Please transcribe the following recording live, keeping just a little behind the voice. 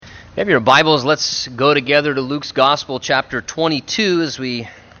Have your Bibles, let's go together to Luke's Gospel, chapter 22, as we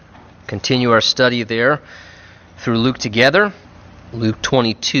continue our study there through Luke together. Luke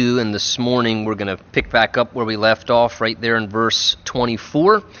 22, and this morning we're going to pick back up where we left off, right there in verse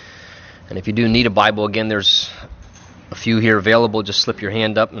 24. And if you do need a Bible, again, there's a few here available. Just slip your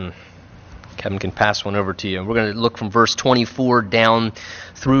hand up and Kevin can pass one over to you. We're going to look from verse 24 down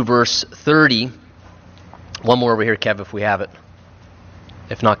through verse 30. One more over here, Kev, if we have it.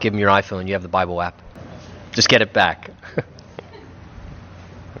 If not, give them your iPhone. You have the Bible app. Just get it back.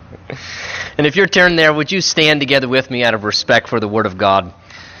 And if you're turned there, would you stand together with me out of respect for the Word of God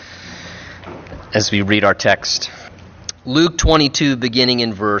as we read our text? Luke 22, beginning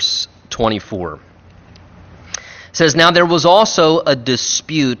in verse 24. It says, "Now there was also a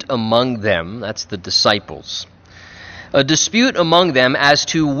dispute among them," that's the disciples, "a dispute among them as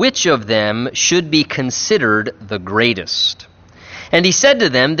to which of them should be considered the greatest. And he said to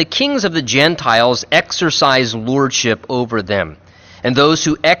them, the kings of the Gentiles exercise lordship over them, and those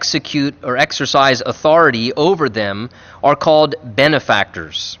who execute or exercise authority over them are called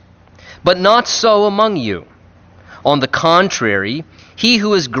benefactors. But not so among you. On the contrary, he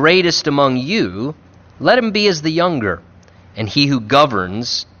who is greatest among you, let him be as the younger, and he who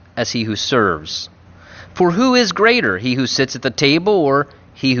governs as he who serves. For who is greater, he who sits at the table or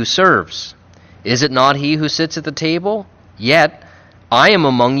he who serves? Is it not he who sits at the table? Yet I am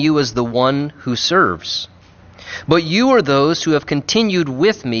among you as the one who serves. But you are those who have continued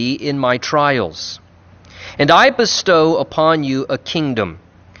with me in my trials. And I bestow upon you a kingdom,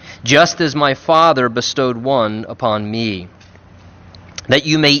 just as my Father bestowed one upon me, that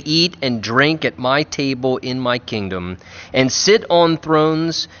you may eat and drink at my table in my kingdom, and sit on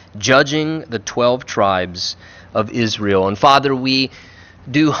thrones judging the 12 tribes of Israel." And Father, we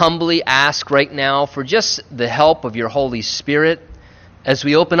do humbly ask right now for just the help of your Holy Spirit. As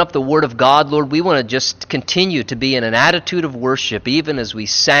we open up the Word of God, Lord, we want to just continue to be in an attitude of worship, even as we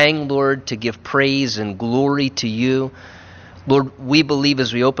sang, Lord, to give praise and glory to you. Lord, we believe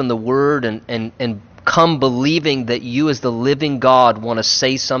as we open the Word and come believing that you as the living God want to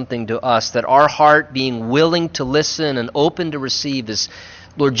say something to us, that our heart being willing to listen and open to receive is,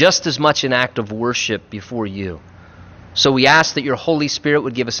 Lord, just as much an act of worship before you. So we ask that your Holy Spirit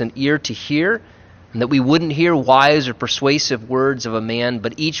would give us an ear to hear, and that we wouldn't hear wise or persuasive words of a man,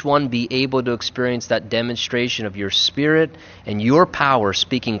 but each one be able to experience that demonstration of your Spirit and your power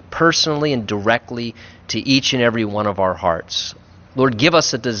speaking personally and directly to each and every one of our hearts. Lord, give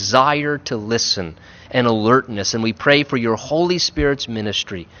us a desire to listen and alertness, and we pray for your Holy Spirit's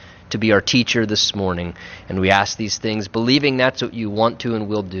ministry to be our teacher this morning. And we ask these things, believing that's what you want to and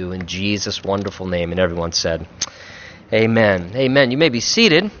will do, in Jesus' wonderful name. And everyone said, amen. Amen. You may be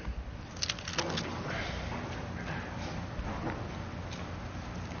seated.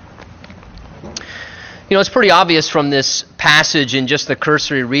 You know, it's pretty obvious from this passage in just the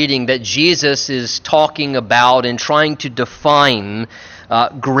cursory reading that Jesus is talking about and trying to define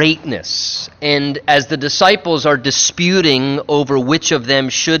greatness. And as the disciples are disputing over which of them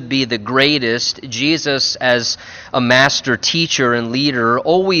should be the greatest, Jesus, as a master teacher and leader,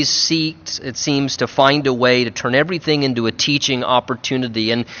 always seeks, it seems, to find a way to turn everything into a teaching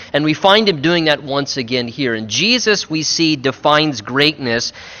opportunity. And we find him doing that once again here. And Jesus, we see, defines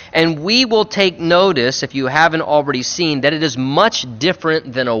greatness. And we will take notice, if you haven't already seen, that it is much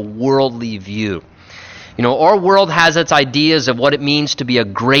different than a worldly view. You know, our world has its ideas of what it means to be a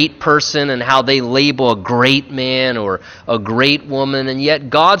great person and how they label a great man or a great woman, and yet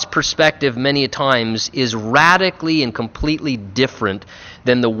God's perspective many times is radically and completely different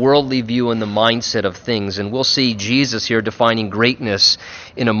than the worldly view and the mindset of things. And we'll see Jesus here defining greatness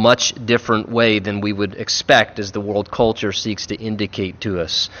in a much different way than we would expect as the world culture seeks to indicate to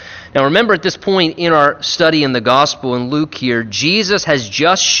us. Now remember, at this point in our study in the Gospel in Luke here, Jesus has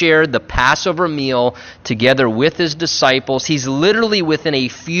just shared the Passover meal together with his disciples. He's literally within a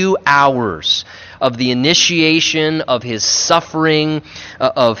few hours of the initiation of his suffering,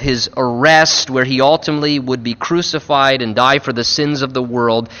 of his arrest, where he ultimately would be crucified and die for the sins of the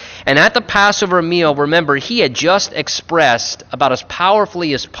world. And at the Passover meal, remember, he had just expressed about as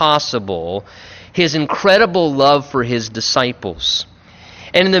powerfully as possible his incredible love for his disciples.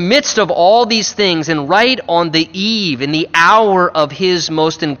 And in the midst of all these things, and right on the eve, in the hour of his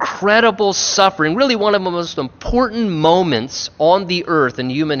most incredible suffering, really one of the most important moments on the earth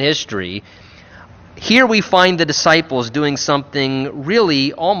in human history, here we find the disciples doing something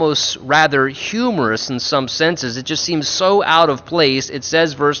really almost rather humorous in some senses. It just seems so out of place. It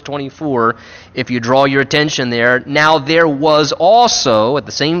says, verse 24, if you draw your attention there, "Now there was also, at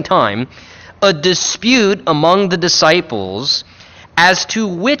the same time, a dispute among the disciples as to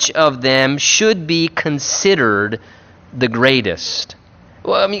which of them should be considered the greatest.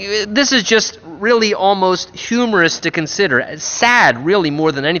 Well, I mean, this is just really almost humorous to consider. Sad, really,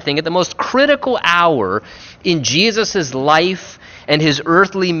 more than anything. At the most critical hour in Jesus' life and his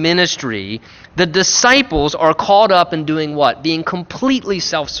earthly ministry, the disciples are caught up in doing what? Being completely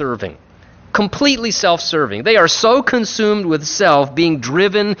self-serving. Completely self-serving. They are so consumed with self, being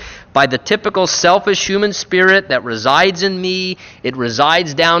driven by the typical selfish human spirit that resides in me. It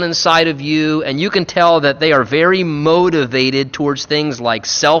resides down inside of you, and you can tell that they are very motivated towards things like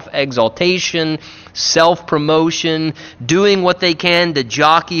self-exaltation, self-promotion, doing what they can to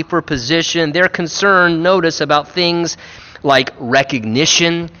jockey for position. They're concerned, notice, about things like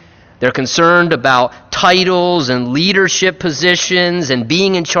recognition. They're concerned about titles and leadership positions and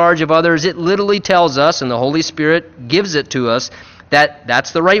being in charge of others. It literally tells us, and the Holy Spirit gives it to us, that that's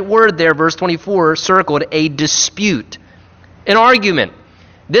the right word there, verse 24, circled, a dispute, an argument.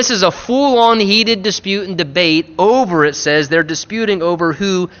 This is a full-on heated dispute and debate over, it says, they're disputing over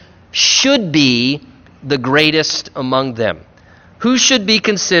who should be the greatest among them. Who should be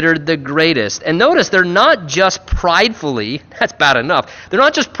considered the greatest? And notice, they're not just pridefully, that's bad enough, they're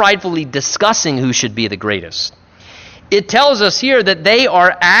not just pridefully discussing who should be the greatest. It tells us here that they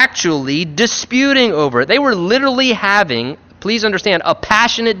are actually disputing over it. They were literally having, please understand, a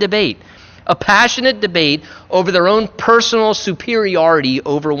passionate debate over their own personal superiority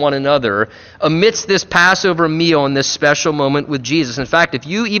over one another amidst this Passover meal and this special moment with Jesus. In fact, if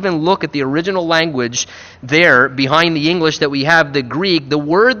you even look at the original language there behind the English that we have, the Greek, the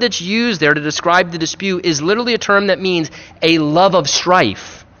word that's used there to describe the dispute is literally a term that means a love of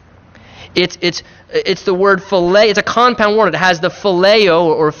strife. It's the word philia. It's a compound word. It has the phileo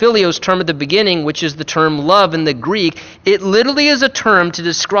or philios term at the beginning, which is the term love in the Greek. It literally is a term to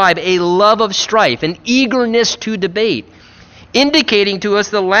describe a love of strife, an eagerness to debate, indicating to us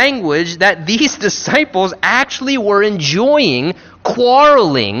the language that these disciples actually were enjoying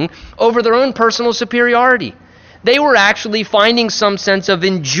quarreling over their own personal superiority. They were actually finding some sense of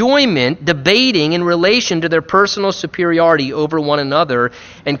enjoyment debating in relation to their personal superiority over one another.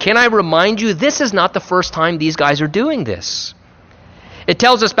 And can I remind you, this is not the first time these guys are doing this. It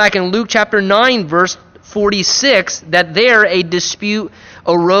tells us back in Luke chapter 9, verse 46, that there a dispute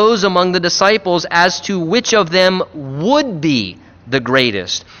arose among the disciples as to which of them would be the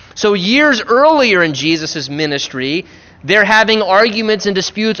greatest. So years earlier in Jesus' ministry, they're having arguments and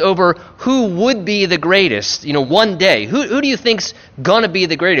disputes over who would be the greatest. You know, one day. Who do you think's going to be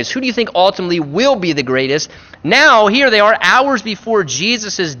the greatest? Who do you think ultimately will be the greatest? Now, here they are, hours before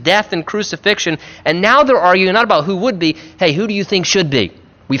Jesus' death and crucifixion, and now they're arguing not about who would be. Hey, who do you think should be?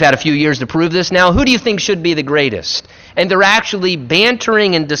 We've had a few years to prove this now. Who do you think should be the greatest? And they're actually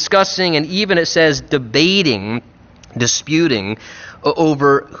bantering and discussing, and even it says debating, disputing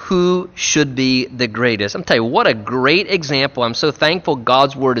over who should be the greatest. I'm telling you, what a great example. I'm so thankful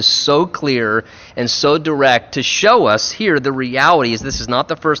God's word is so clear and so direct to show us here the reality is this is not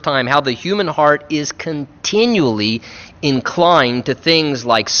the first time how the human heart is continually inclined to things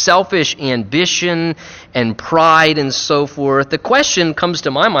like selfish ambition and pride and so forth. The question comes to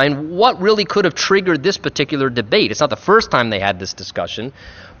my mind, what really could have triggered this particular debate? It's not the first time they had this discussion.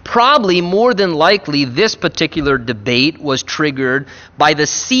 Probably, more than likely, this particular debate was triggered by the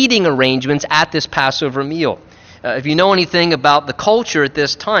seating arrangements at this Passover meal. If you know anything about the culture at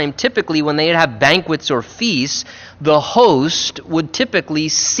this time, typically when they'd have banquets or feasts, the host would typically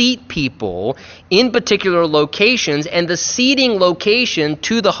seat people in particular locations, and the seating location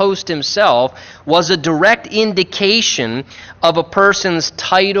to the host himself was a direct indication of a person's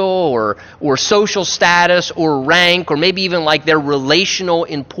title or social status or rank, or maybe even like their relational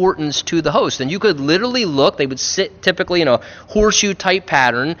importance to the host. And you could literally look, they would sit typically in a horseshoe type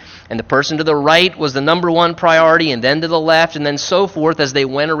pattern, and the person to the right was the number one priority, and then to the left, and then so forth as they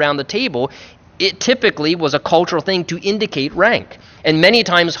went around the table. It typically was a cultural thing to indicate rank. And many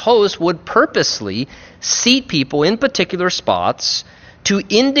times hosts would purposely seat people in particular spots to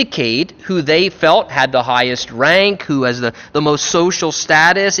indicate who they felt had the highest rank, who has the most social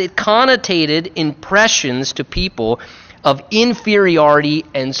status. It connotated impressions to people of inferiority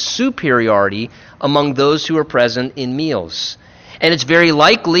and superiority among those who are present in meals. And it's very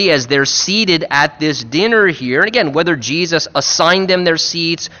likely as they're seated at this dinner here, and again, whether Jesus assigned them their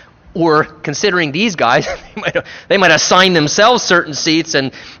seats or considering these guys, they might assign themselves certain seats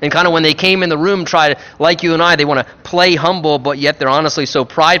and kind of when they came in the room, try to, like you and I, they want to play humble, but yet they're honestly so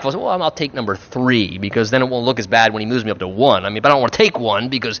prideful. So, well, I'll take number 3 because then it won't look as bad when he moves me up to 1. I mean, but I don't want to take 1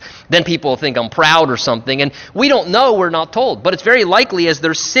 because then people will think I'm proud or something. And we don't know, we're not told. But it's very likely as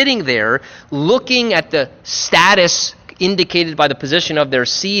they're sitting there looking at the status indicated by the position of their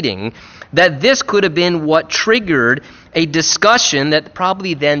seating, that this could have been what triggered a discussion that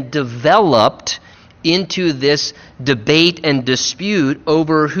probably then developed into this debate and dispute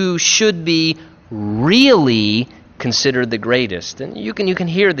over who should be really considered the greatest. And you can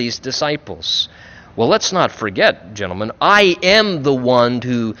hear these disciples. Well, let's not forget, gentlemen, I am the one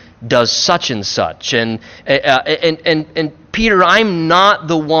who does such and such. And Peter, I'm not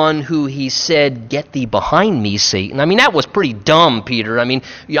the one who he said, get thee behind me, Satan. I mean, that was pretty dumb, Peter. I mean,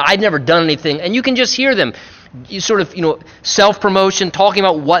 I'd never done anything. And you can just hear them, self-promotion, talking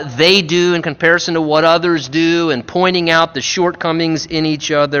about what they do in comparison to what others do and pointing out the shortcomings in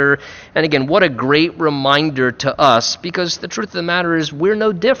each other. And again, what a great reminder to us, because the truth of the matter is we're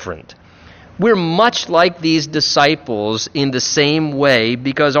no different. We're much like these disciples in the same way,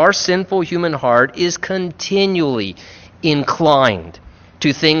 because our sinful human heart is continually inclined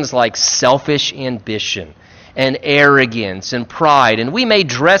to things like selfish ambition and arrogance and pride. And we may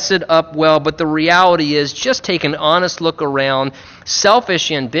dress it up well, but the reality is, just take an honest look around.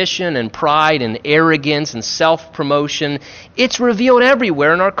 Selfish ambition and pride and arrogance and self-promotion, it's revealed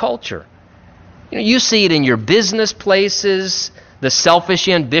everywhere in our culture. You see it in your business places, the selfish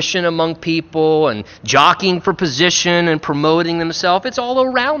ambition among people and jockeying for position and promoting themselves. It's all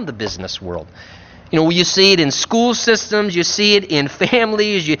around the business world. You see it in school systems, you see it in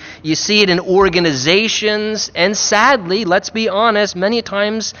families, you see it in organizations, and sadly, let's be honest, many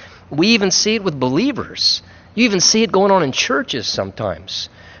times we even see it with believers. You even see it going on in churches sometimes,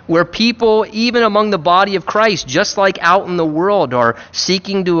 where people, even among the body of Christ, just like out in the world, are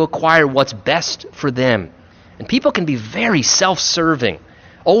seeking to acquire what's best for them. And people can be very self-serving,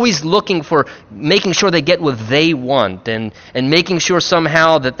 always looking for making sure they get what they want and making sure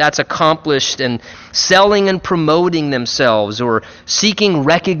somehow that that's accomplished, and selling and promoting themselves or seeking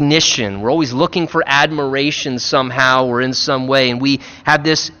recognition. We're always looking for admiration somehow or in some way, and we have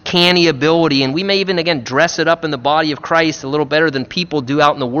this canny ability, and we may even, again, dress it up in the body of Christ a little better than people do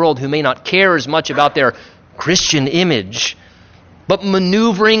out in the world who may not care as much about their Christian image, but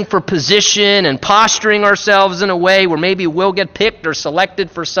maneuvering for position and posturing ourselves in a way where maybe we'll get picked or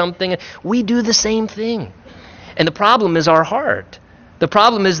selected for something. We do the same thing. And the problem is our heart. The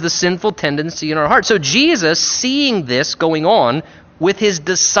problem is the sinful tendency in our heart. So Jesus, seeing this going on with his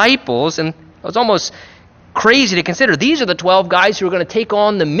disciples, and it was almost crazy to consider, these are the 12 guys who are going to take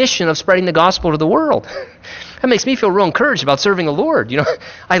on the mission of spreading the gospel to the world. That makes me feel real encouraged about serving the Lord.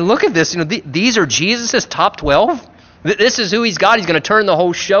 I look at this, these are Jesus' top 12. This is who he's got. He's going to turn the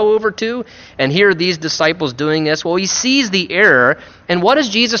whole show over to. And here are these disciples doing this. Well, he sees the error. And what does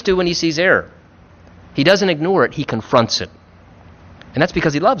Jesus do when he sees error? He doesn't ignore it. He confronts it. And that's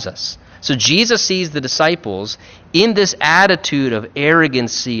because he loves us. So Jesus sees the disciples in this attitude of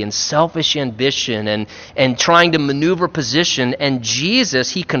arrogancy and selfish ambition and trying to maneuver position. And Jesus,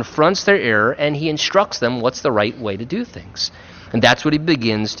 he confronts their error and he instructs them what's the right way to do things. And that's what he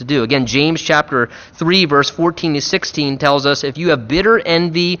begins to do. Again, James chapter 3, verse 14 to 16 tells us, if you have bitter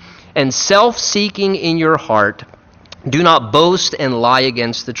envy and self-seeking in your heart, do not boast and lie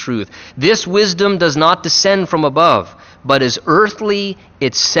against the truth. This wisdom does not descend from above, but is earthly,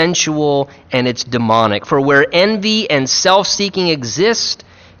 it's sensual, and it's demonic. For where envy and self-seeking exist,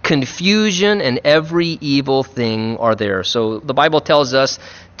 confusion and every evil thing are there. So the Bible tells us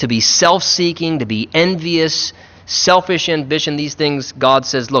to be self-seeking, to be envious, selfish ambition, these things. God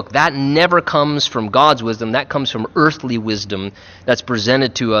says, look, that never comes from God's wisdom. That comes from earthly wisdom that's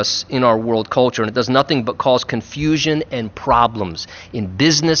presented to us in our world culture. And it does nothing but cause confusion and problems in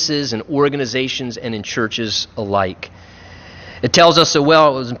businesses and organizations and in churches alike. It tells us so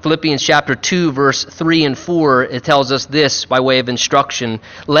well, it was in Philippians chapter 2, verse 3 and 4, it tells us this by way of instruction: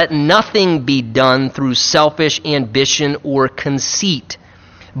 let nothing be done through selfish ambition or conceit,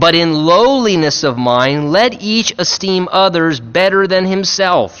 but in lowliness of mind, let each esteem others better than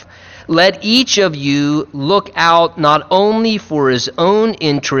himself. Let each of you look out not only for his own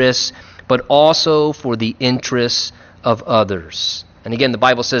interests, but also for the interests of others. And again, the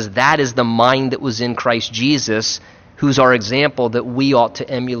Bible says that is the mind that was in Christ Jesus, who's our example that we ought to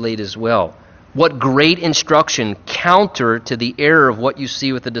emulate as well. What great instruction, counter to the error of what you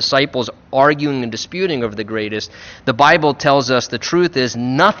see with the disciples arguing and disputing over the greatest. The Bible tells us the truth is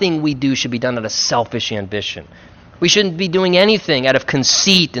nothing we do should be done out of selfish ambition. We shouldn't be doing anything out of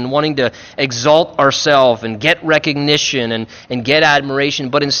conceit and wanting to exalt ourselves and get recognition and get admiration.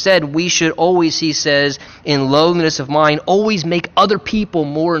 But instead, we should always, he says, in lowliness of mind, always make other people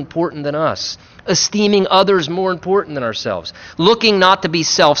more important than us. Esteeming others more important than ourselves. Looking not to be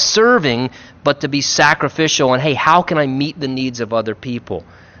self-serving, but to be sacrificial. And hey, how can I meet the needs of other people?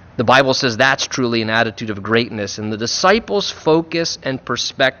 The Bible says that's truly an attitude of greatness. And the disciples' focus and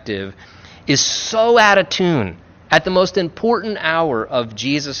perspective is so out of tune at the most important hour of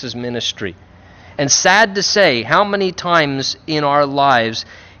Jesus' ministry. And sad to say, how many times in our lives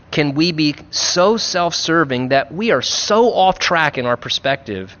can we be so self-serving that we are so off track in our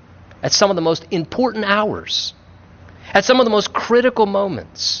perspective at some of the most important hours, at some of the most critical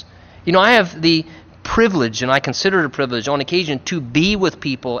moments? You know, I have the privilege, and I consider it a privilege on occasion, to be with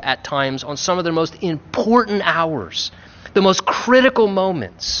people at times on some of their most important hours, the most critical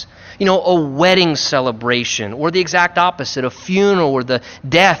moments. You know, a wedding celebration, or the exact opposite, a funeral, or the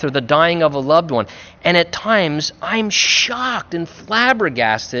death or the dying of a loved one. And at times, I'm shocked and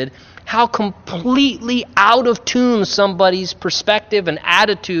flabbergasted how completely out of tune somebody's perspective and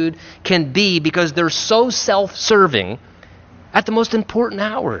attitude can be because they're so self-serving at the most important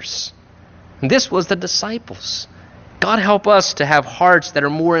hours. And this was the disciples. God help us to have hearts that are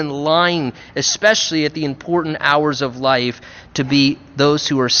more in line, especially at the important hours of life, to be those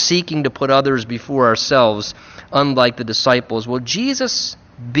who are seeking to put others before ourselves, unlike the disciples. Well, Jesus,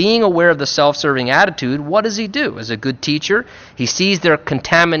 being aware of the self-serving attitude, what does he do? As a good teacher, he sees their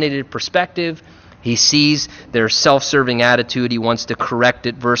contaminated perspective. He sees their self-serving attitude. He wants to correct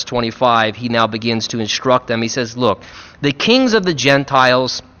it. Verse 25, he now begins to instruct them. He says, look, the kings of the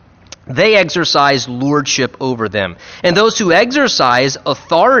Gentiles, they exercise lordship over them. And those who exercise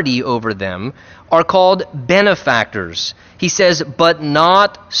authority over them are called benefactors. He says, but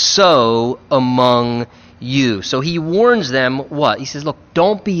not so among you. So he warns them what? He says, look,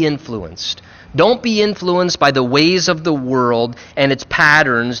 don't be influenced. Don't be influenced by the ways of the world and its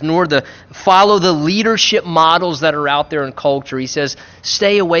patterns, nor follow the leadership models that are out there in culture. He says,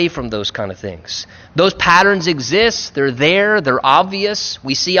 stay away from those kind of things. Those patterns exist. They're there. They're obvious.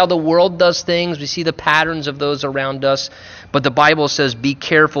 We see how the world does things. We see the patterns of those around us. But the Bible says, be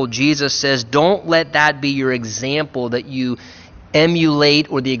careful. Jesus says, don't let that be your example that you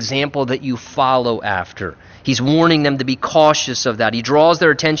emulate or the example that you follow after. He's warning them to be cautious of that. He draws their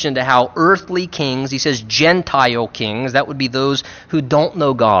attention to how earthly kings, he says Gentile kings, that would be those who don't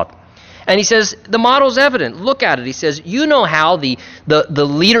know God. And he says, the model's evident. Look at it. He says, you know how the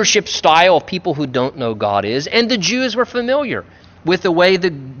leadership style of people who don't know God is, and the Jews were familiar with the way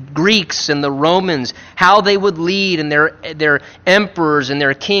the Greeks and the Romans, how they would lead, and their emperors and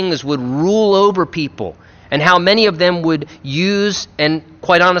their kings would rule over people, and how many of them would use and,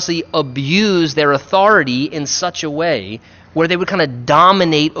 quite honestly, abuse their authority in such a way where they would kind of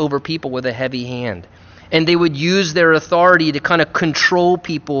dominate over people with a heavy hand. And they would use their authority to kind of control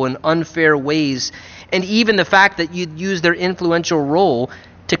people in unfair ways. And even the fact that you'd use their influential role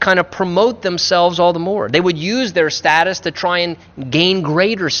to kind of promote themselves all the more. They would use their status to try and gain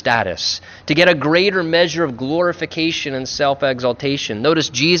greater status, to get a greater measure of glorification and self-exaltation. Notice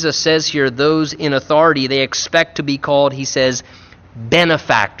Jesus says here, those in authority, they expect to be called, he says,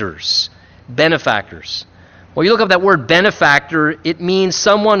 benefactors. Benefactors. Well, you look up that word benefactor, it means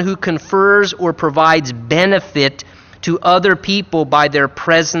someone who confers or provides benefit to other people by their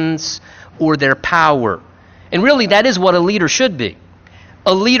presence or their power. And really, that is what a leader should be.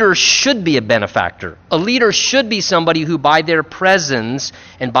 A leader should be a benefactor. A leader should be somebody who, by their presence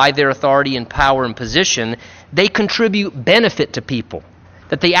and by their authority and power and position, they contribute benefit to people.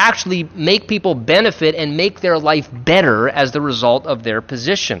 That they actually make people benefit and make their life better as the result of their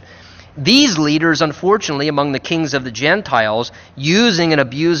position. These leaders, unfortunately, among the kings of the Gentiles, using and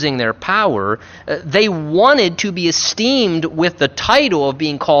abusing their power, they wanted to be esteemed with the title of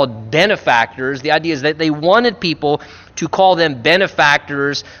being called benefactors. The idea is that they wanted people to call them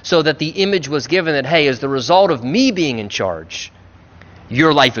benefactors so that the image was given that, hey, as the result of me being in charge,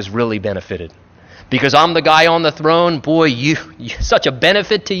 your life is really benefited. Because I'm the guy on the throne, boy, you such a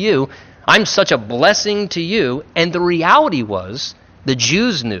benefit to you. I'm such a blessing to you. And the reality was, the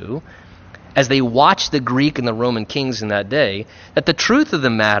Jews knew, as they watched the Greek and the Roman kings in that day, that the truth of the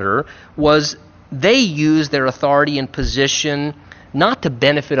matter was they used their authority and position not to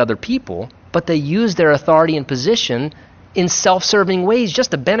benefit other people, but they used their authority and position in self-serving ways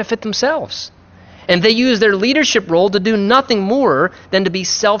just to benefit themselves. And they used their leadership role to do nothing more than to be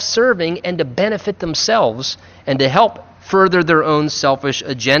self-serving and to benefit themselves and to help further their own selfish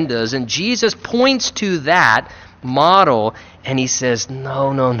agendas. And Jesus points to that model and he says,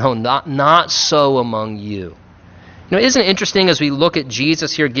 no, not so among you. You know, isn't it interesting as we look at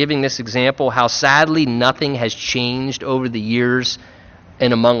Jesus here giving this example, how sadly nothing has changed over the years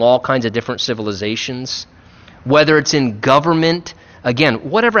and among all kinds of different civilizations? Whether it's in government, again,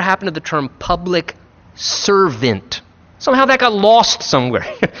 whatever happened to the term public servant? Somehow that got lost somewhere.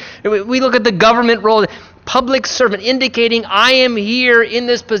 We look at the government role. Public servant, indicating I am here in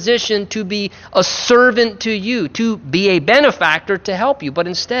this position to be a servant to you, to be a benefactor to help you. But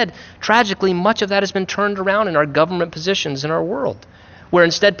instead, tragically, much of that has been turned around in our government positions in our world, where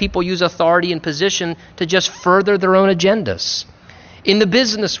instead people use authority and position to just further their own agendas. In the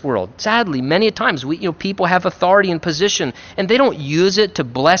business world, sadly, many times people have authority and position, and they don't use it to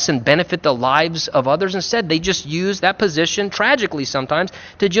bless and benefit the lives of others. Instead, they just use that position, tragically sometimes,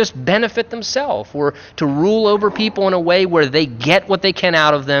 to just benefit themselves or to rule over people in a way where they get what they can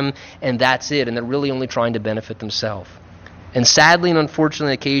out of them, and that's it, and they're really only trying to benefit themselves. And sadly and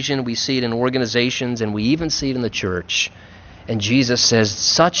unfortunately, occasion we see it in organizations, and we even see it in the church. And Jesus says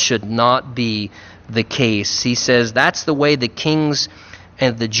such should not be the case. He says that's the way the kings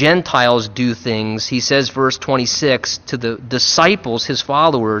and the Gentiles do things. He says, verse 26, to the disciples, his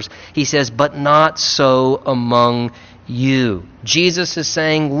followers, he says, but not so among you. Jesus is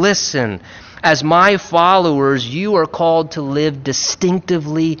saying, listen, as my followers, you are called to live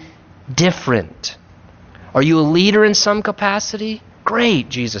distinctively different. Are you a leader in some capacity? Great,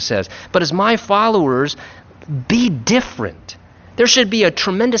 Jesus says. But as my followers, be different. There should be a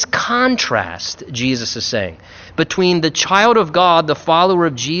tremendous contrast, Jesus is saying, between the child of God, the follower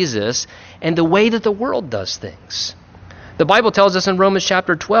of Jesus, and the way that the world does things. The Bible tells us in Romans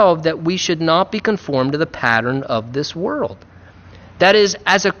chapter 12 that we should not be conformed to the pattern of this world. That is,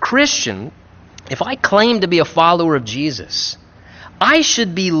 as a Christian, if I claim to be a follower of Jesus, I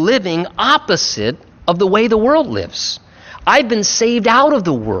should be living opposite of the way the world lives. I've been saved out of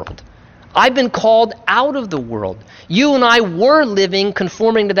the world. I've been called out of the world. You and I were living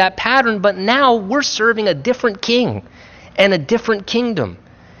conforming to that pattern, but now we're serving a different king and a different kingdom.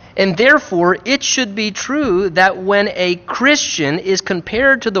 And therefore, it should be true that when a Christian is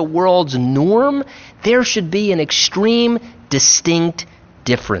compared to the world's norm, there should be an extreme, distinct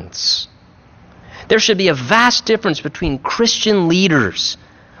difference. There should be a vast difference between Christian leaders,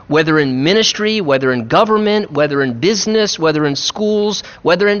 whether in ministry, whether in government, whether in business, whether in schools,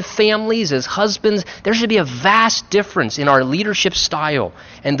 whether in families as husbands. There should be a vast difference in our leadership style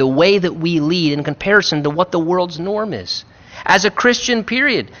and the way that we lead in comparison to what the world's norm is. As a Christian,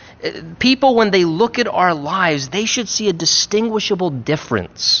 period, people, when they look at our lives, they should see a distinguishable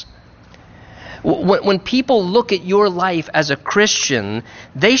difference. When people look at your life as a Christian,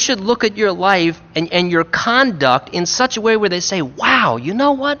 they should look at your life and your conduct in such a way where they say, wow, you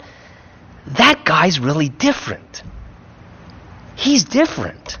know what? That guy's really different. He's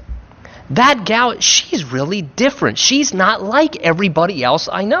different. That gal, she's really different. She's not like everybody else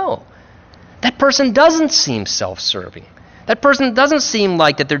I know. That person doesn't seem self-serving. That person doesn't seem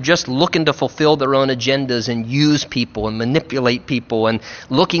like that they're just looking to fulfill their own agendas and use people and manipulate people and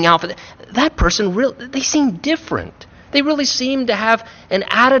looking out for them. That person, they seem different. They really seem to have an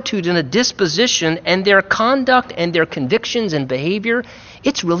attitude and a disposition, and their conduct and their convictions and behavior,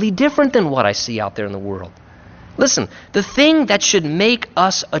 it's really different than what I see out there in the world. Listen, the thing that should make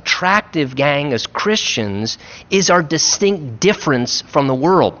us attractive, gang, as Christians is our distinct difference from the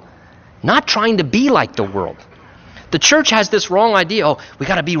world, not trying to be like the world. The church has this wrong idea, we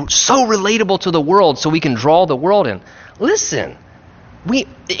got to be so relatable to the world so we can draw the world in. Listen,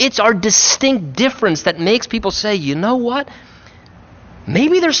 it's our distinct difference that makes people say, you know what?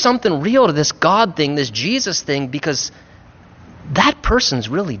 Maybe there's something real to this God thing, this Jesus thing, because that person's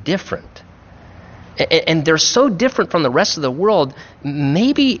really different. And they're so different from the rest of the world,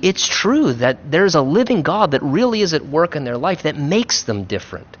 maybe it's true that there's a living God that really is at work in their life that makes them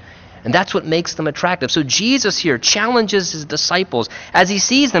different. And that's what makes them attractive. So Jesus here challenges his disciples as he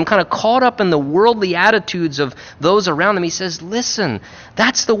sees them kind of caught up in the worldly attitudes of those around them. He says, listen,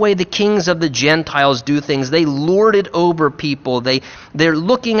 that's the way the kings of the Gentiles do things. They lord it over people. They're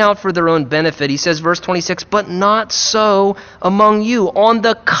looking out for their own benefit. He says, verse 26, but not so among you. On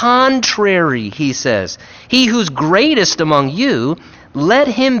the contrary, he says, he who's greatest among you, let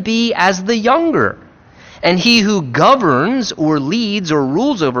him be as the younger. And he who governs or leads or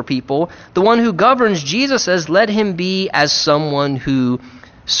rules over people, the one who governs, Jesus says, let him be as someone who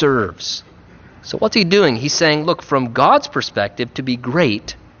serves. So what's he doing? He's saying, look, from God's perspective, to be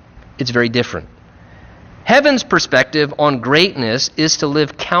great, it's very different. Heaven's perspective on greatness is to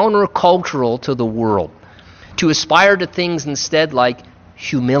live countercultural to the world, to aspire to things instead like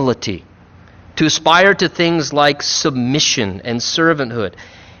humility, to aspire to things like submission and servanthood.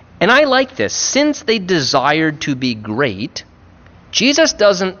 And I like this. Since they desired to be great, Jesus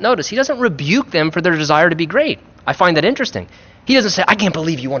doesn't rebuke them for their desire to be great. I find that interesting. He doesn't say, I can't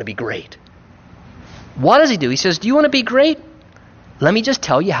believe you want to be great. What does he do? He says, do you want to be great? Let me just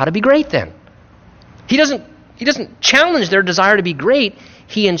tell you how to be great then. He doesn't challenge their desire to be great.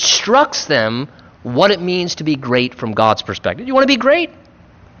 He instructs them what it means to be great from God's perspective. You want to be great?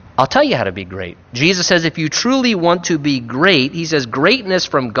 I'll tell you how to be great. Jesus says if you truly want to be great, he says greatness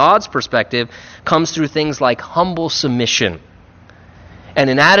from God's perspective comes through things like humble submission and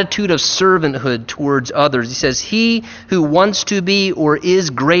an attitude of servanthood towards others. He says, he who wants to be or is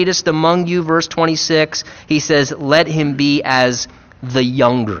greatest among you, verse 26, he says, let him be as the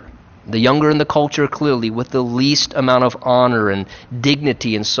younger. The younger in the culture, clearly, with the least amount of honor and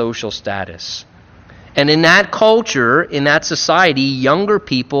dignity and social status. And in that culture, in that society, younger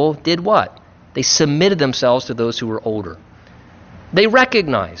people did what? They submitted themselves to those who were older. They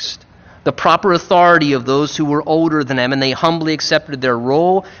recognized the proper authority of those who were older than them, and they humbly accepted their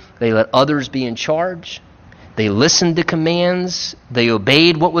role. They let others be in charge. They listened to commands. They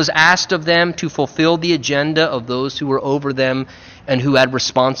obeyed what was asked of them to fulfill the agenda of those who were over them and who had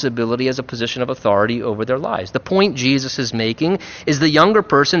responsibility as a position of authority over their lives. The point Jesus is making is the younger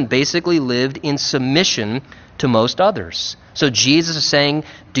person basically lived in submission to most others. So Jesus is saying,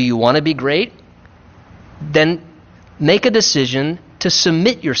 do you want to be great? Then make a decision to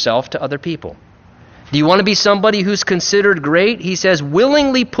submit yourself to other people. Do you want to be somebody who's considered great? He says,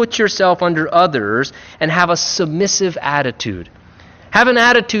 willingly put yourself under others and have a submissive attitude. Have an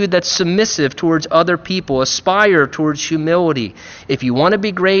attitude that's submissive towards other people. Aspire towards humility. If you want to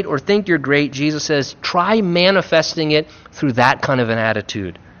be great or think you're great, Jesus says, try manifesting it through that kind of an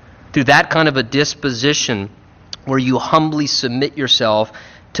attitude, through that kind of a disposition where you humbly submit yourself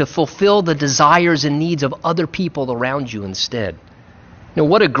to fulfill the desires and needs of other people around you instead. Now,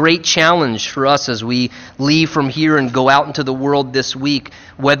 what a great challenge for us as we leave from here and go out into the world this week,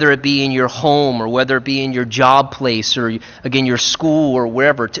 whether it be in your home or whether it be in your job place or, again, your school or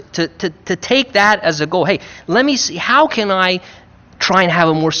wherever, to take that as a goal. Hey, let me see, how can I try and have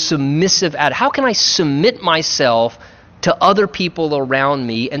a more submissive attitude? How can I submit myself to other people around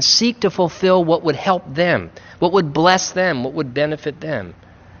me and seek to fulfill what would help them, what would bless them, what would benefit them?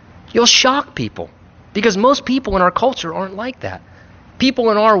 You'll shock people because most people in our culture aren't like that.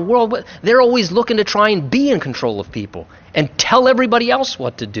 People in our world, they're always looking to try and be in control of people and tell everybody else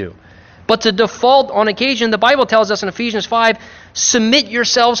what to do. But to default on occasion, the Bible tells us in Ephesians 5, submit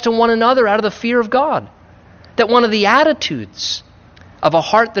yourselves to one another out of the fear of God. That one of the attitudes of a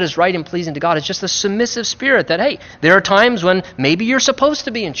heart that is right and pleasing to God is just a submissive spirit that, hey, there are times when maybe you're supposed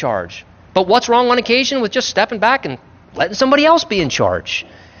to be in charge. But what's wrong on occasion with just stepping back and letting somebody else be in charge?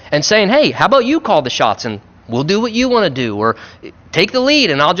 And saying, hey, how about you call the shots and we'll do what you want to do, or take the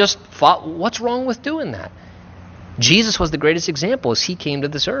lead and I'll just follow. What's wrong with doing that? Jesus was the greatest example as he came to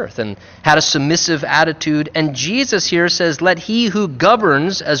this earth and had a submissive attitude. And Jesus here says, let he who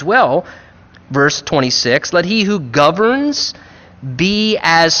governs as well, verse 26, let he who governs be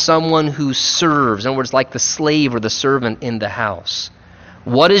as someone who serves. In other words, like the slave or the servant in the house.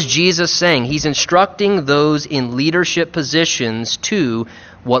 What is Jesus saying? He's instructing those in leadership positions to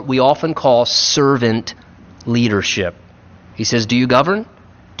what we often call servant leadership. He says, do you govern?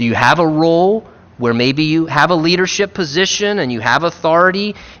 Do you have a role where maybe you have a leadership position and you have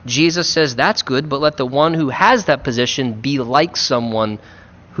authority? Jesus says, that's good, but let the one who has that position be like someone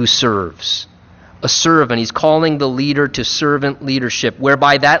who serves. A servant. He's calling the leader to servant leadership,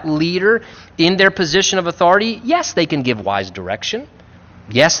 whereby that leader in their position of authority, yes, they can give wise direction.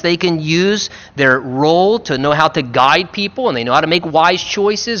 Yes, they can use their role to know how to guide people, and they know how to make wise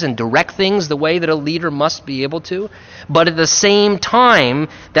choices and direct things the way that a leader must be able to. But at the same time,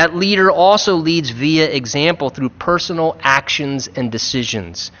 that leader also leads via example through personal actions and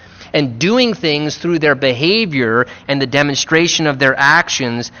decisions, and doing things through their behavior and the demonstration of their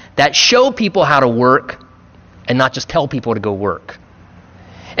actions that show people how to work and not just tell people to go work.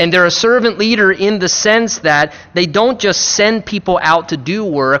 And they're a servant leader in the sense that they don't just send people out to do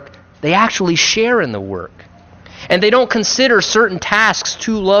work, they actually share in the work. And they don't consider certain tasks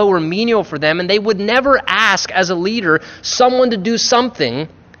too low or menial for them, and they would never ask as a leader someone to do something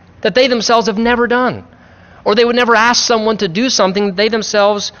that they themselves have never done. Or they would never ask someone to do something that they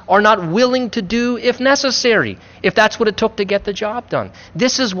themselves are not willing to do if necessary, if that's what it took to get the job done.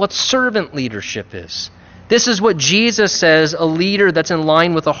 This is what servant leadership is. This is what Jesus says a leader that's in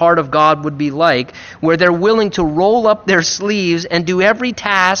line with the heart of God would be like, where they're willing to roll up their sleeves and do every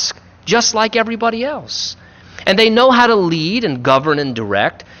task just like everybody else. And they know how to lead and govern and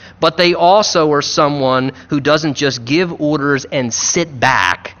direct, but they also are someone who doesn't just give orders and sit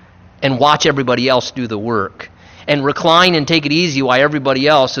back and watch everybody else do the work and recline and take it easy while everybody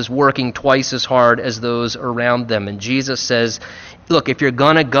else is working twice as hard as those around them. And Jesus says, look, if you're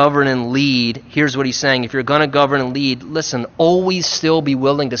going to govern and lead, here's what he's saying. If you're going to govern and lead, listen, always still be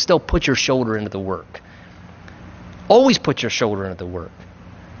willing to still put your shoulder into the work. Always put your shoulder into the work.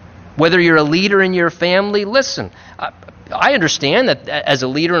 Whether you're a leader in your family, listen, I understand that as a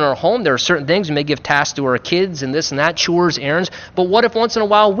leader in our home, there are certain things we may give tasks to our kids and this and that, chores, errands, but what if once in a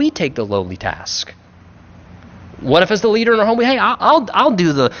while we take the lowly task? What if as the leader in our home, I'll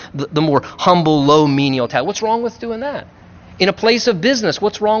do the more humble, low, menial task? What's wrong with doing that? In a place of business,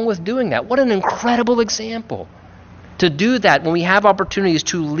 what's wrong with doing that? What an incredible example. To do that when we have opportunities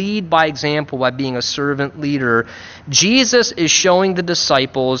to lead by example by being a servant leader. Jesus is showing the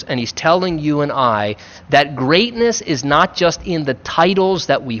disciples, and he's telling you and I, that greatness is not just in the titles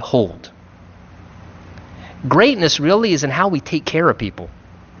that we hold. Greatness really is in how we take care of people.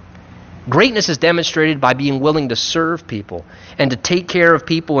 Greatness is demonstrated by being willing to serve people and to take care of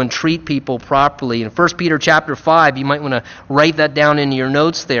people and treat people properly. In 1 Peter chapter 5, you might want to write that down in your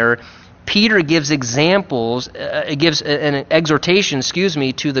notes there. Peter gives examples, gives an exhortation,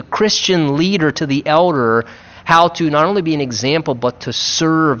 to the Christian leader, to the elder, how to not only be an example, but to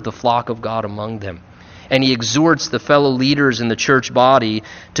serve the flock of God among them. And he exhorts the fellow leaders in the church body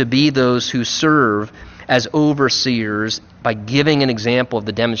to be those who serve as overseers by giving an example of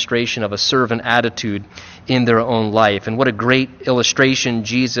the demonstration of a servant attitude in their own life. And what a great illustration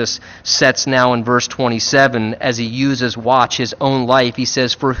Jesus sets now in verse 27 as he uses, watch, his own life. He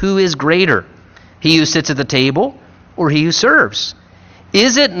says, "For who is greater, he who sits at the table or he who serves?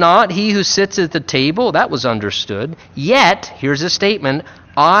 Is it not he who sits at the table?" That was understood. "Yet," here's a statement,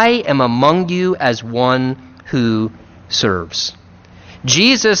 "I am among you as one who serves."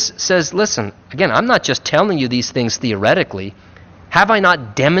 Jesus says, listen, again, I'm not just telling you these things theoretically. Have I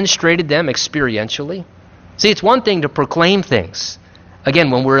not demonstrated them experientially? See, it's one thing to proclaim things.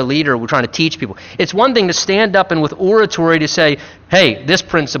 Again, when we're a leader, we're trying to teach people. It's one thing to stand up and with oratory to say, hey, this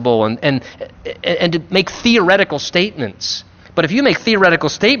principle, and to make theoretical statements. But if you make theoretical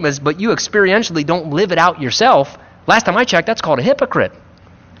statements, but you experientially don't live it out yourself, last time I checked, that's called a hypocrite.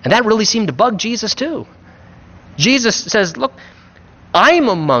 And that really seemed to bug Jesus too. Jesus says, look, I'm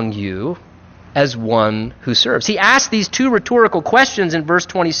among you as one who serves. He asked these two rhetorical questions in verse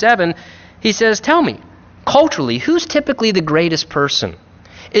 27. He says, tell me, culturally, who's typically the greatest person?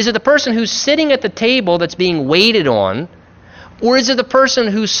 Is it the person who's sitting at the table that's being waited on, or is it the person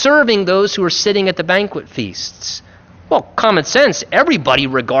who's serving those who are sitting at the banquet feasts? Well, common sense, everybody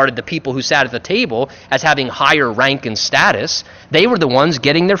regarded the people who sat at the table as having higher rank and status. They were the ones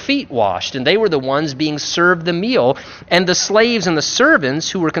getting their feet washed, and they were the ones being served the meal. And the slaves and the servants,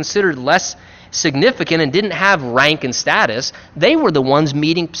 who were considered less significant and didn't have rank and status, they were the ones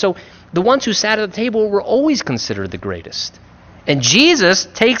meeting. So the ones who sat at the table were always considered the greatest. And Jesus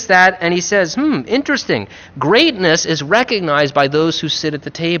takes that and he says, interesting. Greatness is recognized by those who sit at the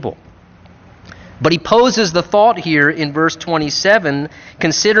table. But he poses the thought here in verse 27,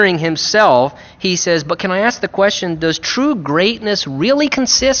 considering himself, he says, but can I ask the question, does true greatness really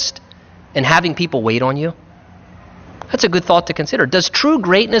consist in having people wait on you? That's a good thought to consider. Does true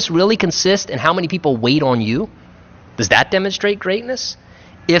greatness really consist in how many people wait on you? Does that demonstrate greatness?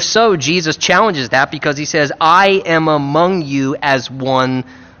 If so, Jesus challenges that because he says, I am among you as one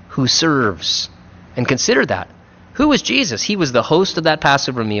who serves. And consider that. Who was Jesus? He was the host of that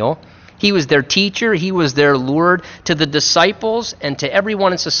Passover meal. He was their teacher. He was their Lord. To the disciples and to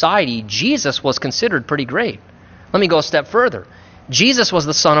everyone in society, Jesus was considered pretty great. Let me go a step further. Jesus was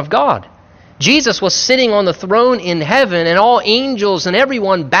the Son of God. Jesus was sitting on the throne in heaven, and all angels and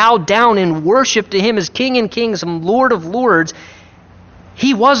everyone bowed down in worship to him as King of Kings and Lord of Lords.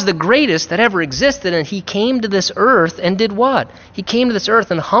 He was the greatest that ever existed, and he came to this earth and did what? He came to this earth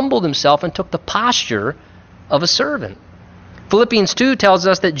and humbled himself and took the posture of a servant. Philippians 2 tells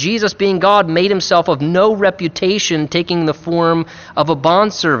us that Jesus, being God, made himself of no reputation, taking the form of a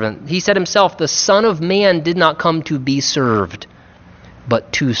bondservant. He said himself, the Son of Man did not come to be served,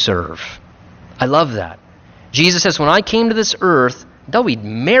 but to serve. I love that. Jesus says, when I came to this earth, though he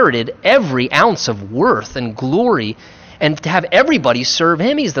merited every ounce of worth and glory, and to have everybody serve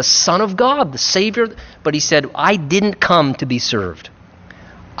him, he's the Son of God, the Savior. But he said, I didn't come to be served.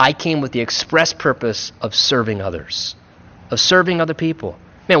 I came with the express purpose of serving others, of serving other people.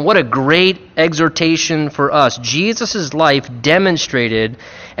 Man, what a great exhortation for us. Jesus' life demonstrated,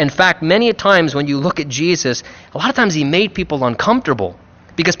 in fact, many a times when you look at Jesus, a lot of times he made people uncomfortable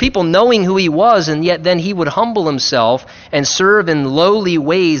because people knowing who he was, and yet then he would humble himself and serve in lowly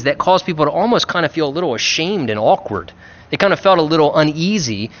ways that caused people to almost kind of feel a little ashamed and awkward. They kind of felt a little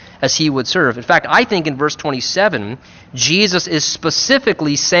uneasy as he would serve. In fact, I think in verse 27, Jesus is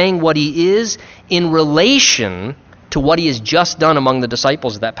specifically saying what he is in relation to what he has just done among the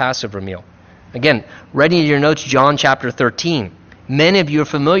disciples of that Passover meal. Again, writing in your notes, John chapter 13. Many of you are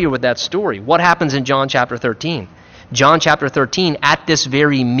familiar with that story. What happens in John chapter 13? John chapter 13, at this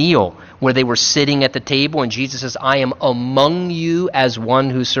very meal where they were sitting at the table and Jesus says, I am among you as one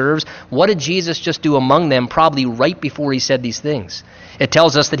who serves. What did Jesus just do among them probably right before he said these things? It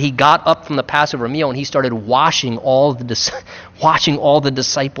tells us that he got up from the Passover meal and he started washing all the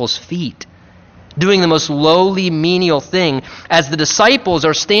disciples' feet, doing the most lowly, menial thing as the disciples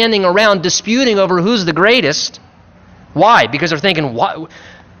are standing around disputing over who's the greatest. Why? Because they're thinking,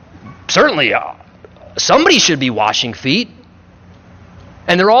 certainly somebody should be washing feet.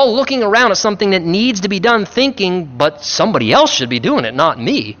 And they're all looking around at something that needs to be done thinking, but somebody else should be doing it, not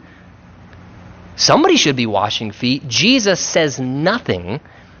me. Somebody should be washing feet. Jesus says nothing.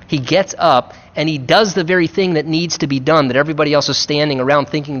 He gets up and he does the very thing that needs to be done that everybody else is standing around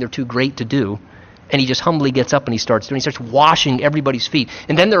thinking they're too great to do. And he just humbly gets up and he starts washing everybody's feet.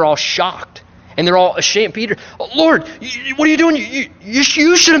 And then they're all shocked. And they're all ashamed. Peter, oh, Lord, what are you doing? You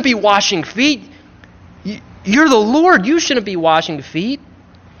shouldn't be washing feet. You're the Lord. You shouldn't be washing feet.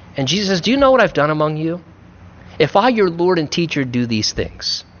 And Jesus says, do you know what I've done among you? If I, your Lord and teacher, do these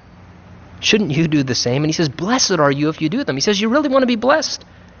things, shouldn't you do the same? And he says, blessed are you if you do them. He says, you really want to be blessed?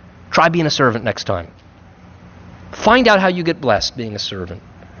 Try being a servant next time. Find out how you get blessed being a servant.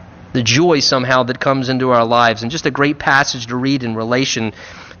 The joy somehow that comes into our lives. And just a great passage to read in relation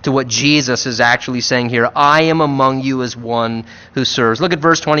to what Jesus is actually saying here. I am among you as one who serves. Look at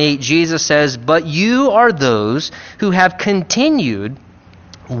verse 28. Jesus says, but you are those who have continued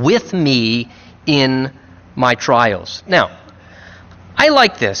with me in my trials. Now, I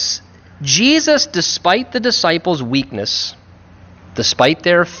like this. Jesus, despite the disciples' weakness, despite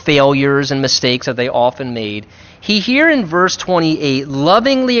their failures and mistakes that they often made, he here in verse 28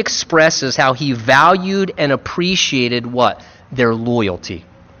 lovingly expresses how he valued and appreciated what? Their loyalty.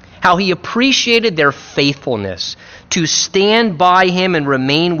 How he appreciated their faithfulness to stand by him and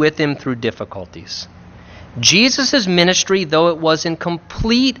remain with him through difficulties. Jesus' ministry, though it was in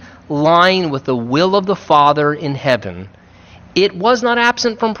complete line with the will of the Father in heaven, it was not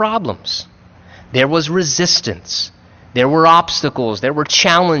absent from problems. There was resistance. There were obstacles. There were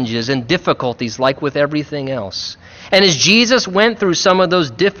challenges and difficulties like with everything else. And as Jesus went through some of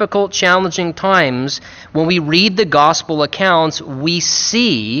those difficult, challenging times, when we read the gospel accounts, we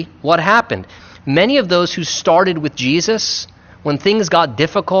see what happened. Many of those who started with Jesus, when things got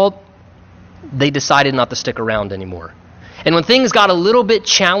difficult, they decided not to stick around anymore. And when things got a little bit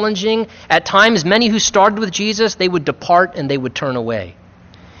challenging, at times many who started with Jesus, they would depart and they would turn away.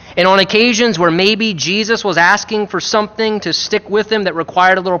 And on occasions where maybe Jesus was asking for something to stick with him that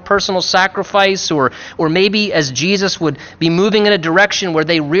required a little personal sacrifice, or maybe as Jesus would be moving in a direction where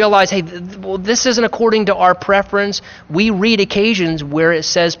they realize, hey, well, this isn't according to our preference, we read occasions where it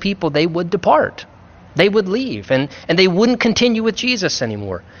says people, they would depart. They would leave, and they wouldn't continue with Jesus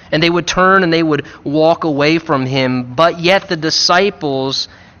anymore. And they would turn and they would walk away from him. But yet the disciples,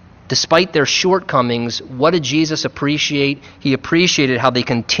 despite their shortcomings, what did Jesus appreciate? He appreciated how they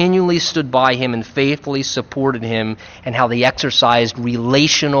continually stood by him and faithfully supported him, and how they exercised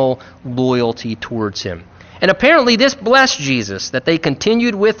relational loyalty towards him. And apparently this blessed Jesus, that they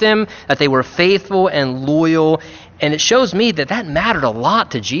continued with him, that they were faithful and loyal. And it shows me that that mattered a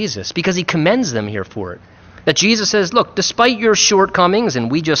lot to Jesus, because he commends them here for it. That Jesus says, look, despite your shortcomings, and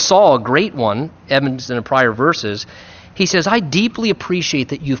we just saw a great one, evidenced in the prior verses, he says, I deeply appreciate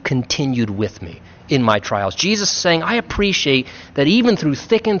that you've continued with me in my trials. Jesus is saying, I appreciate that even through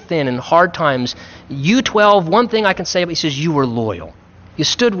thick and thin and hard times, you 12, one thing I can say about, he says, you were loyal. You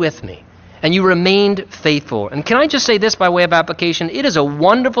stood with me. And you remained faithful. And can I just say this by way of application? It is a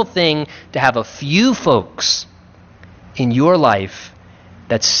wonderful thing to have a few folks in your life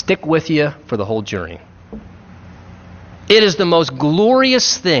that stick with you for the whole journey. It is the most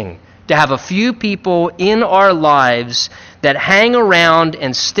glorious thing to have a few people in our lives that hang around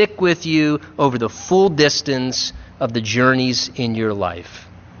and stick with you over the full distance of the journeys in your life.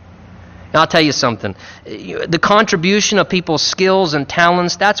 Now, I'll tell you something. The contribution of people's skills and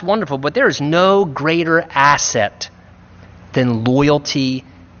talents, that's wonderful, but there is no greater asset than loyalty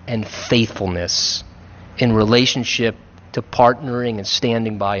and faithfulness in relationship to partnering and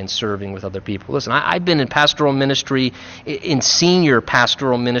standing by and serving with other people. Listen, I've been in pastoral ministry, in senior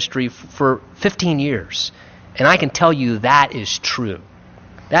pastoral ministry for 15 years, and I can tell you that is true.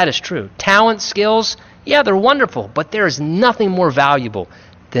 That is true. Talent, skills, yeah, they're wonderful, but there is nothing more valuable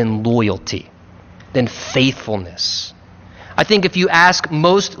than loyalty, than faithfulness. I think if you ask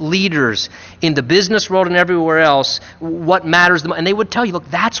most leaders in the business world and everywhere else what matters the most, and they would tell you, look,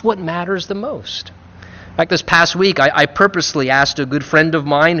 that's what matters the most. In fact, this past week, I purposely asked a good friend of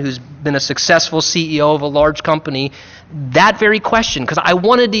mine who's been a successful CEO of a large company that very question, because I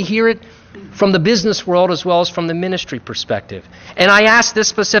wanted to hear it from the business world as well as from the ministry perspective. And I asked this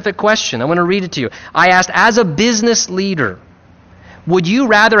specific question. I want to read it to you. I asked, as a business leader, would you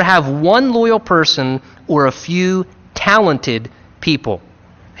rather have one loyal person or a few talented people?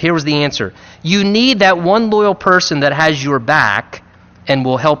 Here was the answer. You need that one loyal person that has your back and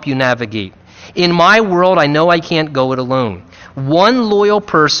will help you navigate. In my world, I know I can't go it alone. One loyal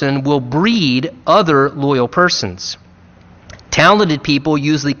person will breed other loyal persons. Talented people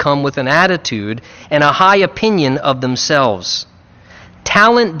usually come with an attitude and a high opinion of themselves.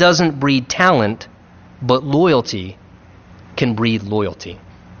 Talent doesn't breed talent, but loyalty can breed loyalty.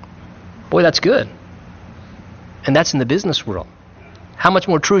 Boy, that's good. And that's in the business world. How much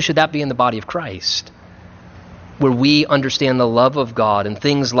more true should that be in the body of Christ, where we understand the love of God and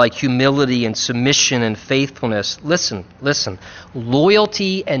things like humility and submission and faithfulness? Listen.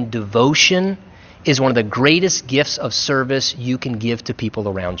 Loyalty and devotion is one of the greatest gifts of service you can give to people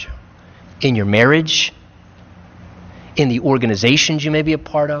around you. In your marriage, in the organizations you may be a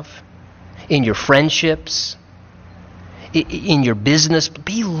part of, in your friendships, in your business.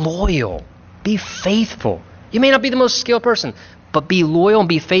 Be loyal. Be faithful. You may not be the most skilled person, but be loyal and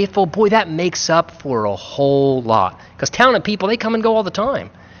be faithful. Boy, that makes up for a whole lot. Because talented people, they come and go all the time.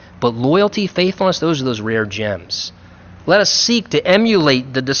 But loyalty, faithfulness, those are those rare gems. Let us seek to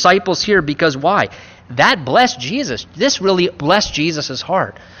emulate the disciples here, because why? That blessed Jesus. This really blessed Jesus'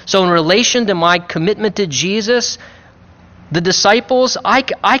 heart. So in relation to my commitment to Jesus, the disciples, I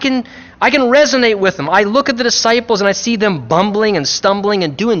can resonate with them. I look at the disciples and I see them bumbling and stumbling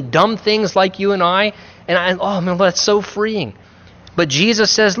and doing dumb things like you and I. And oh man, that's so freeing. But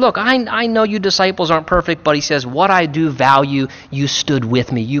Jesus says, look, I know you disciples aren't perfect, but he says, what I do value, you stood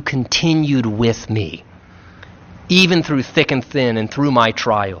with me. You continued with me, even through thick and thin and through my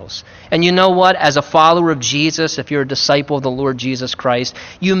trials. And you know what? As a follower of Jesus, if you're a disciple of the Lord Jesus Christ,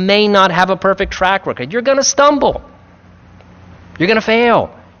 you may not have a perfect track record. You're going to stumble. You're going to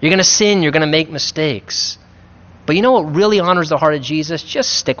fail. You're going to sin. You're going to make mistakes. But you know what really honors the heart of Jesus?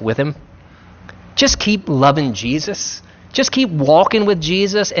 Just stick with him. Just keep loving Jesus. Just keep walking with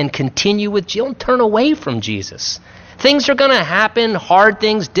Jesus and continue with Jesus. Don't turn away from Jesus. Things are going to happen, hard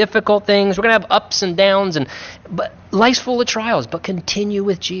things, difficult things. We're going to have ups and downs, but life's full of trials. But continue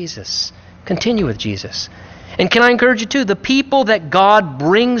with Jesus. Continue with Jesus. And can I encourage you too, the people that God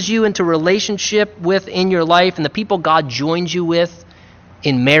brings you into relationship with in your life, and the people God joins you with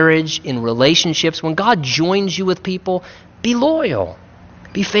in marriage, in relationships, when God joins you with people, be loyal,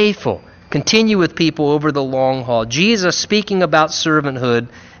 be faithful. Continue with people over the long haul. Jesus, speaking about servanthood,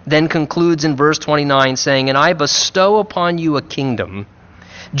 then concludes in verse 29 saying, and I bestow upon you a kingdom,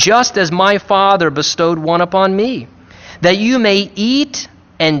 just as my Father bestowed one upon me, that you may eat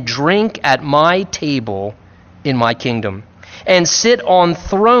and drink at my table in my kingdom, and sit on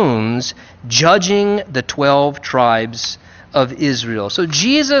thrones judging the 12 tribes of Israel. So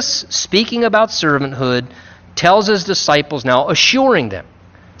Jesus, speaking about servanthood, tells his disciples now, assuring them,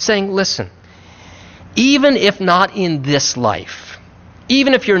 saying, listen, even if not in this life,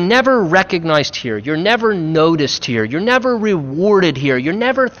 even if you're never recognized here, you're never noticed here, you're never rewarded here, you're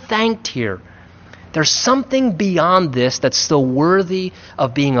never thanked here, there's something beyond this that's still worthy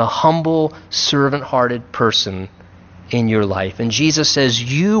of being a humble, servant-hearted person in your life. And Jesus says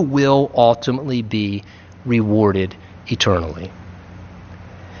you will ultimately be rewarded eternally.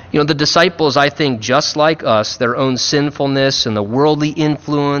 You know, the disciples, I think, just like us, their own sinfulness and the worldly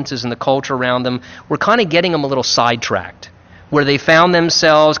influences and the culture around them, were kind of getting them a little sidetracked, where they found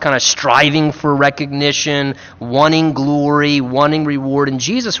themselves kind of striving for recognition, wanting glory, wanting reward. And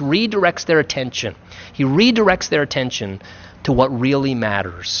Jesus redirects their attention. He redirects their attention to what really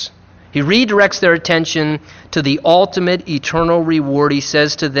matters. He redirects their attention to the ultimate eternal reward. He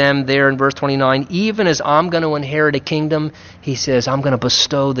says to them there in verse 29, even as I'm going to inherit a kingdom, he says, I'm going to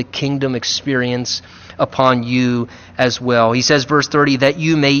bestow the kingdom experience upon you as well. He says, verse 30, that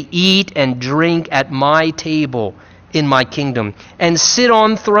you may eat and drink at my table in my kingdom, and sit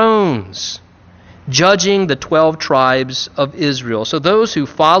on thrones, judging the 12 tribes of Israel. So those who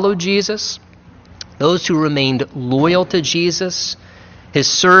followed Jesus, those who remained loyal to Jesus, his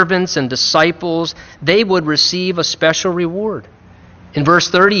servants and disciples, they would receive a special reward. In verse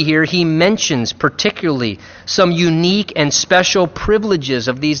 30 here, he mentions particularly some unique and special privileges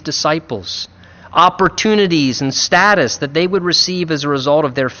of these disciples, opportunities and status that they would receive as a result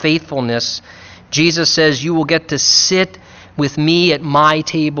of their faithfulness. Jesus says, you will get to sit with me at my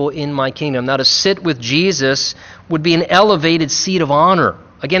table in my kingdom. Now, to sit with Jesus would be an elevated seat of honor.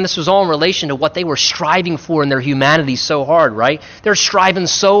 Again, this was all in relation to what they were striving for in their humanity so hard, right? They're striving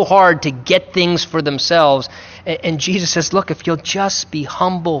so hard to get things for themselves. And Jesus says, look, if you'll just be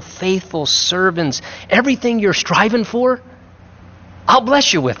humble, faithful servants, everything you're striving for, I'll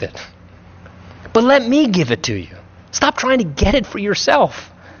bless you with it. But let me give it to you. Stop trying to get it for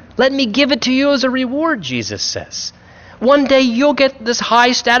yourself. Let me give it to you as a reward, Jesus says. One day you'll get this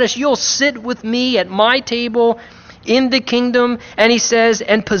high status. You'll sit with me at my table in the kingdom. And he says,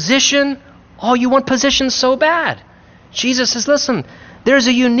 and position, oh, you want position so bad. Jesus says, listen, there's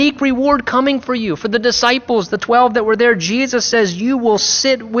a unique reward coming for you. For the disciples, the 12 that were there, Jesus says, you will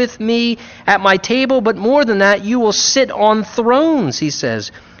sit with me at my table, but more than that, you will sit on thrones, he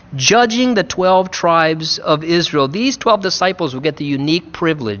says, judging the 12 tribes of Israel. These 12 disciples will get the unique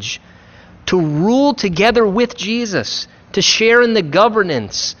privilege to rule together with Jesus, to share in the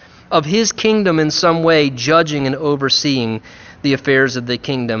governance of his kingdom in some way, judging and overseeing the affairs of the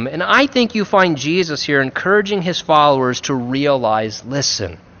kingdom. And I think you find Jesus here encouraging his followers to realize,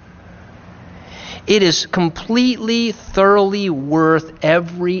 listen, it is completely, thoroughly worth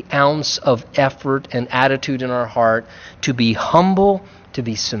every ounce of effort and attitude in our heart to be humble, to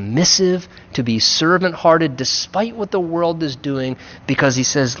be submissive, to be servant-hearted, despite what the world is doing, because he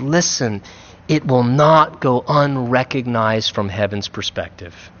says, listen, it will not go unrecognized from heaven's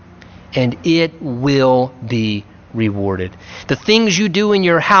perspective, and it will be rewarded. The things you do in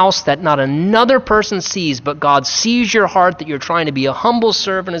your house that not another person sees, but God sees your heart, that you're trying to be a humble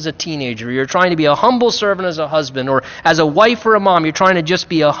servant as a teenager, you're trying to be a humble servant as a husband, or as a wife or a mom, you're trying to just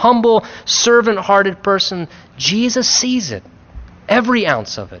be a humble, servant-hearted person. Jesus sees it, every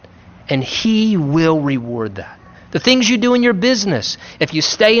ounce of it, and he will reward that. The things you do in your business, if you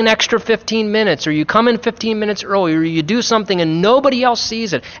stay an extra 15 minutes, or you come in 15 minutes early, or you do something and nobody else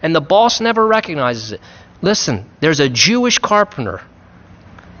sees it, and the boss never recognizes it. Listen, there's a Jewish carpenter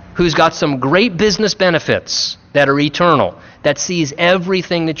who's got some great business benefits that are eternal, that sees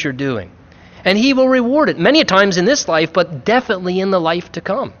everything that you're doing. And he will reward it, many times in this life, but definitely in the life to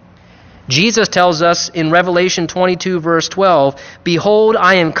come. Jesus tells us in Revelation 22, verse 12, behold,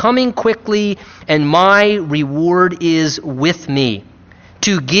 I am coming quickly, and my reward is with me,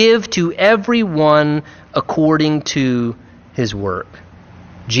 to give to everyone according to his work.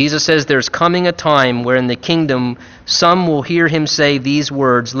 Jesus says there's coming a time where in the kingdom some will hear him say these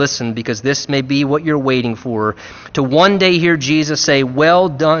words, listen, because this may be what you're waiting for, to one day hear Jesus say, well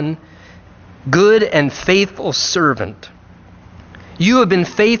done, good and faithful servant. You have been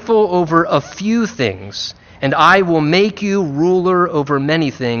faithful over a few things, and I will make you ruler over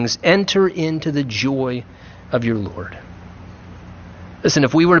many things. Enter into the joy of your Lord. Listen,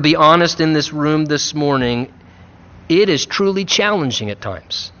 if we were to be honest in this room this morning, it is truly challenging at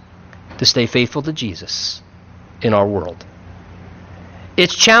times to stay faithful to Jesus in our world.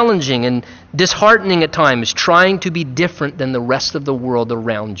 It's challenging and disheartening at times trying to be different than the rest of the world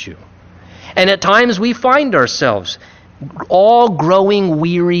around you. And at times we find ourselves all growing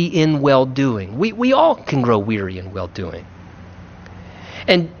weary in well-doing. We all can grow weary in well-doing.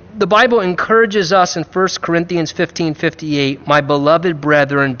 And the Bible encourages us in 1 Corinthians 15:58, my beloved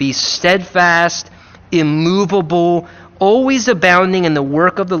brethren, be steadfast, immovable, always abounding in the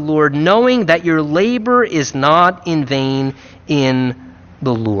work of the Lord, knowing that your labor is not in vain in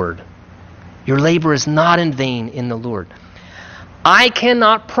the Lord. Your labor is not in vain in the Lord. I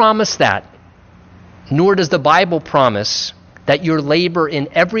cannot promise that, nor does the Bible promise that your labor in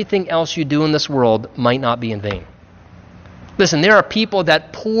everything else you do in this world might not be in vain. Listen, there are people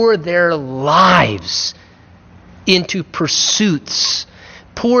that pour their lives into pursuits,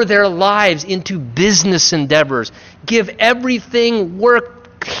 pour their lives into business endeavors, give everything,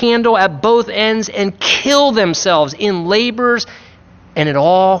 work, handle at both ends, and kill themselves in labors, and it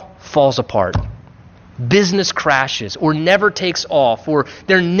all falls apart. Business crashes or never takes off, or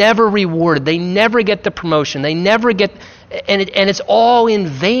they're never rewarded. They never get the promotion. They never get, and it's all in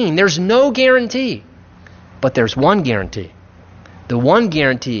vain. There's no guarantee. But there's one guarantee. The one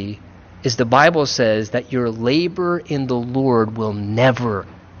guarantee is the Bible says that your labor in the Lord will never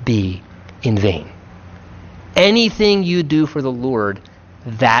be in vain. Anything you do for the Lord,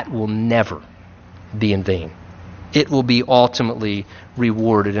 that will never be in vain. It will be ultimately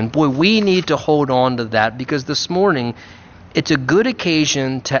rewarded. And boy, we need to hold on to that, because this morning it's a good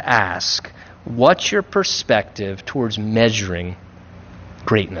occasion to ask, what's your perspective towards measuring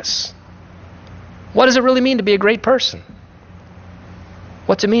greatness? What does it really mean to be a great person?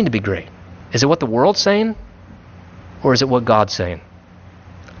 What's it mean to be great? Is it what the world's saying, or is it what God's saying?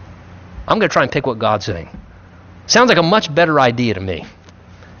 I'm going to try and pick what God's saying. Sounds like a much better idea to me.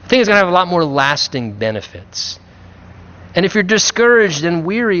 I think it's going to have a lot more lasting benefits. And if you're discouraged and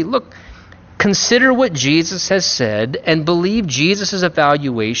weary, look, consider what Jesus has said and believe Jesus'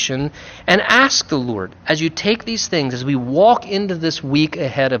 evaluation and ask the Lord, as you take these things, as we walk into this week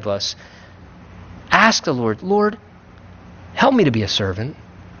ahead of us, ask the Lord, Lord, help me to be a servant.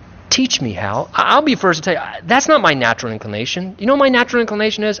 Teach me how. I'll be first to tell you, that's not my natural inclination. You know what my natural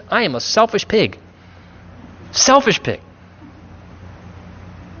inclination is? I am a selfish pig. Selfish pig.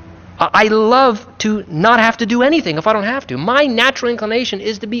 I love to not have to do anything if I don't have to. My natural inclination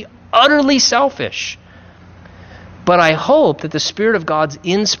is to be utterly selfish. But I hope that the Spirit of God's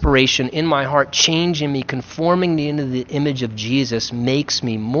inspiration in my heart, changing me, conforming me into the image of Jesus, makes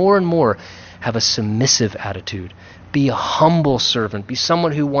me more and more have a submissive attitude. Be a humble servant. Be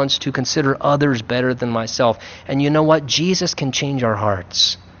someone who wants to consider others better than myself. And you know what? Jesus can change our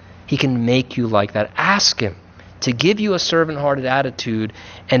hearts. He can make you like that. Ask Him to give you a servant-hearted attitude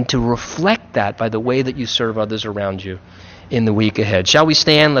and to reflect that by the way that you serve others around you in the week ahead. Shall we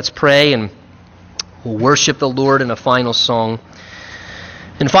stand? Let's pray, and we'll worship the Lord in a final song.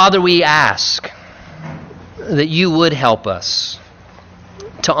 And Father, we ask that you would help us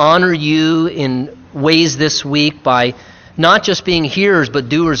to honor you in ways this week by not just being hearers but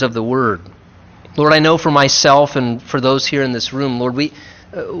doers of the word. Lord, I know for myself and for those here in this room, Lord, we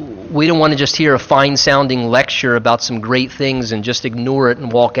don't want to just hear a fine-sounding lecture about some great things and just ignore it and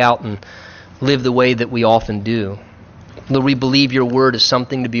walk out and live the way that we often do. Lord, we believe your word is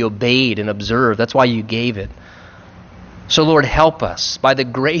something to be obeyed and observed. That's why you gave it. So, Lord, help us. By the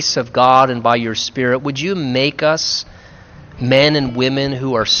grace of God and by your Spirit, would you make us men and women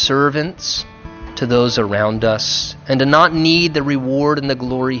who are servants to those around us, and to not need the reward and the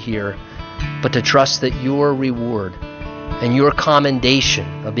glory here, but to trust that your reward and your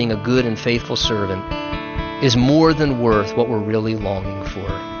commendation of being a good and faithful servant is more than worth what we're really longing for.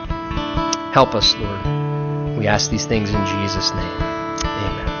 Help us, Lord. We ask these things in Jesus' name.